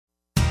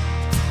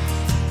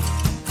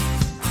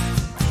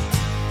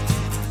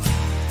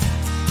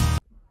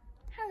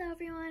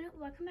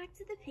welcome back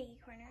to the Piggy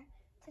Corner.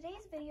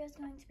 Today's video is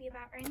going to be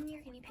about earning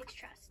your guinea pig's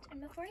trust.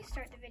 And before I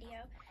start the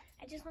video,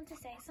 I just want to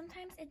say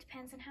sometimes it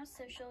depends on how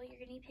social your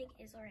guinea pig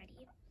is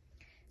already.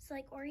 So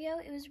like Oreo,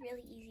 it was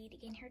really easy to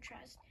gain her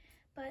trust,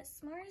 but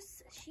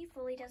S'mores, she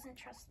doesn't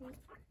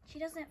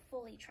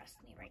fully trust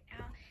me right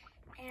now.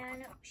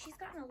 And she's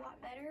gotten a lot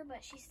better,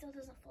 but she still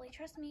doesn't fully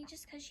trust me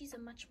just because she's a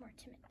much more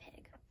timid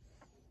pig.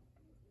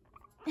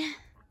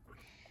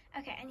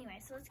 Okay,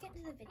 anyway, so let's get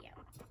into the video.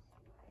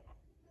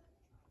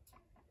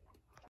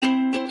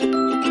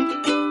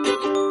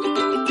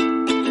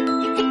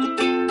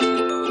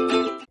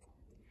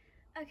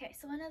 Okay,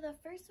 so one of the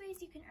first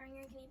ways you can earn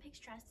your guinea pig's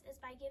trust is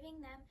by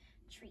giving them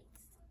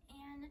treats.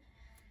 And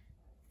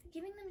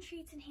giving them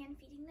treats and hand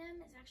feeding them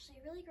is actually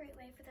a really great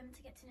way for them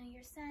to get to know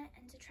your scent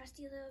and to trust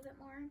you a little bit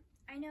more.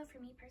 I know for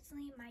me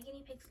personally, my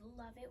guinea pigs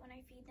love it when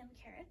I feed them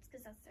carrots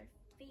because that's their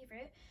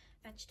favorite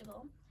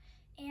vegetable.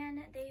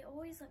 And they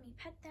always let me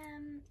pet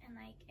them and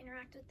like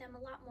interact with them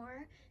a lot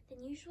more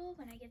than usual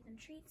when I give them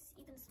treats,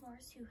 even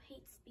S'mores, who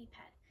hates to be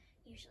pet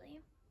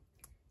usually.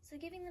 So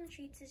giving them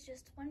treats is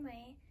just one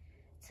way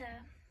to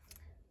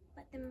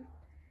let them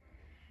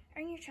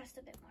earn your trust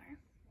a bit more.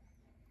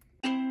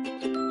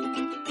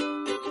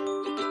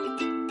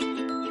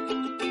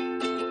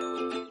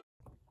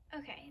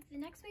 Okay, the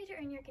next way to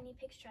earn your guinea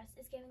pig's trust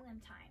is giving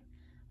them time.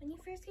 When you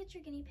first get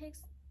your guinea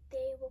pigs,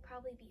 they will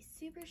probably be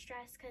super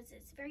stressed because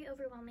it's very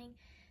overwhelming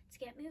to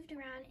get moved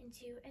around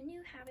into a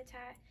new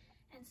habitat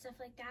and stuff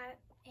like that,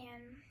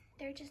 and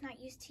they're just not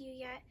used to you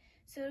yet,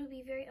 so it'll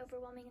be very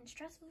overwhelming and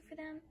stressful for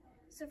them.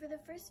 So for the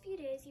first few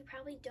days, you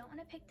probably don't want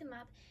to pick them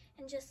up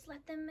and just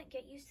let them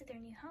get used to their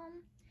new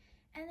home.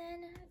 And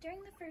then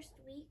during the first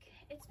week,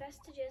 it's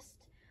best to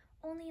just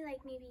only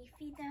like maybe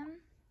feed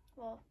them,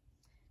 well,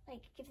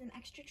 like give them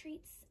extra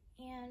treats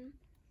and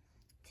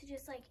to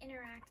just like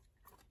interact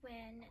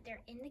when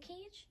they're in the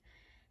cage.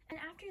 And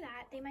after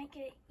that, they might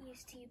get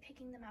used to you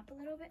picking them up a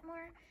little bit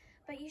more,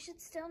 but you should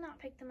still not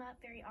pick them up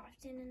very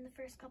often in the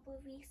first couple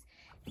of weeks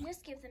and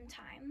just give them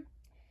time.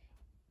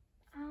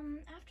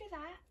 After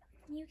that,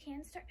 you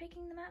can start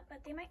picking them up,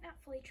 but they might not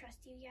fully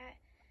trust you yet.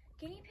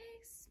 Guinea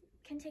pigs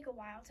can take a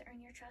while to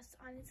earn your trust,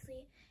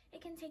 honestly.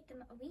 It can take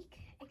them a week,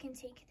 it can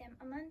take them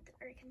a month,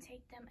 or it can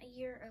take them a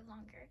year or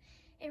longer.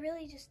 It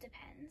really just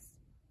depends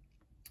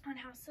on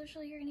how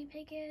social your guinea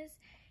pig is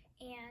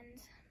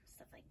and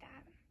stuff like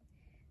that.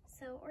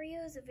 So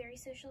Oreo is a very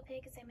social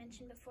pig, as I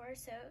mentioned before,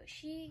 so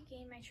she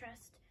gained my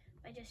trust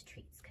by just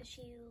treats because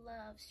she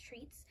loves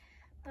treats.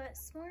 But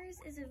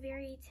S'mores is a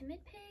very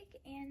timid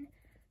pig, and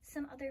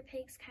some other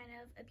pigs kind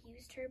of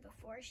abused her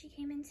before she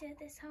came into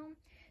this home.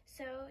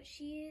 So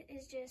she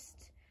is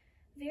just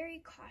very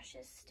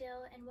cautious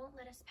still and won't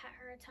let us pet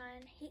her a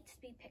ton, hates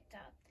to be picked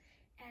up.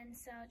 And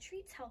so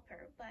treats help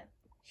her, but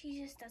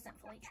she just doesn't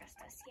fully trust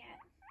us yet.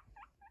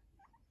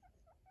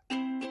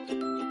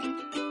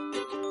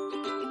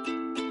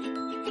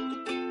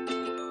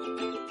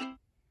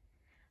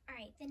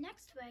 Alright, the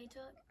next way to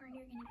earn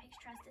your guinea pig's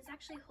trust is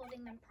actually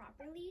holding them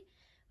properly.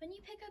 When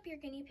you pick up your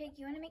guinea pig,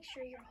 you want to make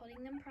sure you're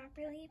holding them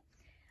properly.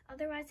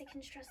 Otherwise, it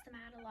can stress them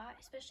out a lot,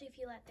 especially if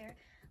you let their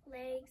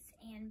legs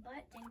and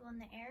butt dangle in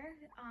the air.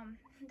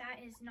 That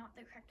is not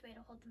the correct way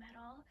to hold them at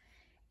all.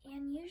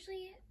 And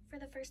usually,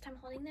 for the first time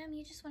holding them,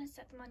 you just want to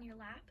set them on your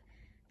lap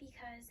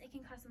because it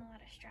can cause them a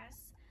lot of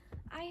stress.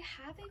 I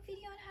have a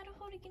video on how to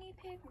hold a guinea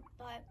pig,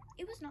 but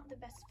it was not the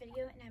best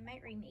video, and I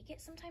might remake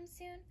it sometime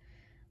soon.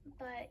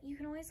 But you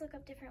can always look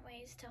up different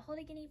ways to hold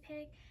a guinea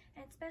pig,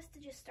 and it's best to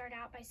just start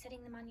out by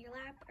setting them on your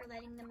lap or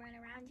letting them run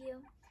around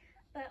you.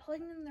 But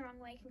holding them the wrong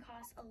way can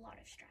cause a lot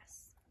of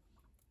stress.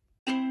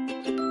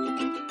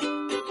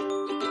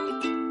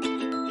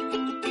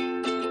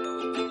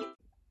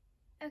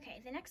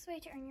 Okay, the next way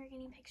to earn your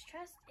guinea pig's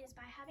trust is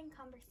by having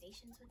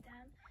conversations with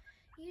them.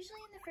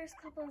 Usually in the first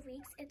couple of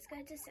weeks, it's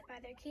good to sit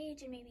by their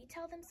cage and maybe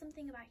tell them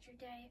something about your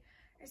day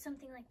or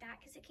something like that,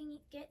 because it can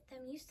get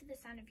them used to the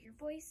sound of your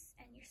voice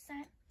and your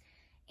scent,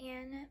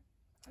 and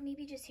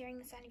maybe just hearing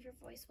the sound of your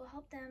voice will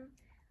help them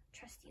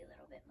trust you a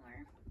little bit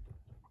more.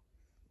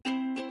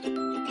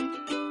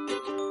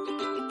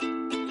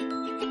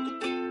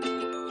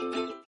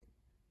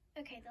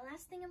 Okay, the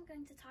last thing I'm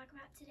going to talk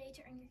about today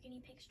to earn your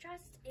guinea pig's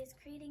trust is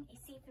creating a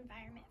safe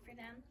environment for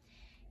them.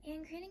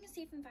 And creating a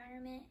safe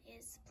environment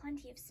is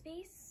plenty of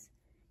space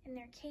in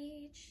their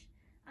cage,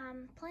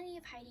 plenty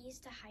of hideys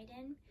to hide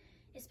in,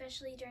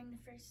 especially during the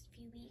first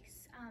few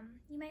weeks.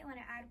 You might want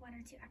to add 1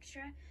 or 2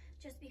 extra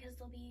just because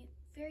they'll be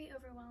very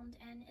overwhelmed,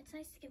 and it's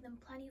nice to give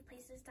them plenty of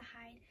places to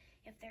hide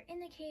if they're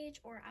in the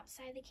cage or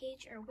outside the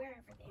cage or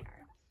wherever they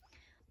are.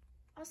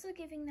 Also,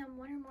 giving them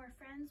 1 or more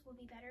friends will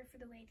be better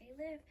for the way they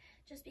live,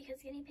 just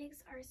because guinea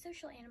pigs are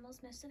social animals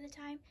most of the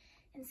time,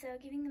 and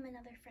so giving them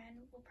another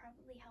friend will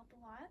probably help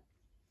a lot.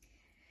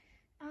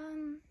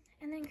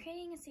 And then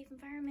creating a safe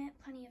environment,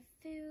 plenty of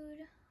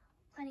food,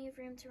 plenty of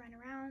room to run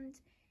around,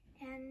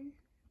 and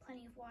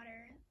plenty of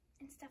water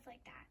and stuff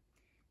like that.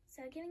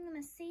 So giving them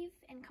a safe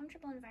and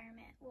comfortable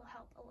environment will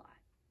help a lot.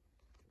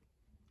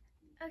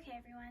 Okay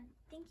everyone,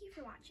 thank you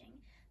for watching.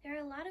 There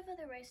are a lot of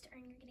other ways to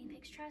earn your guinea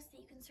pig's trust that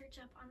you can search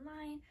up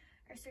online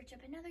or search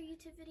up another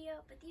YouTube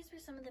video, but these were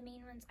some of the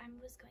main ones I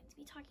was going to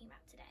be talking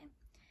about today.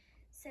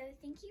 So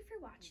thank you for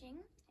watching,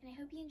 and I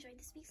hope you enjoyed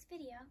this week's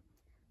video.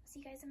 I'll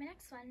see you guys in my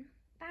next one.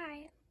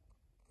 Bye!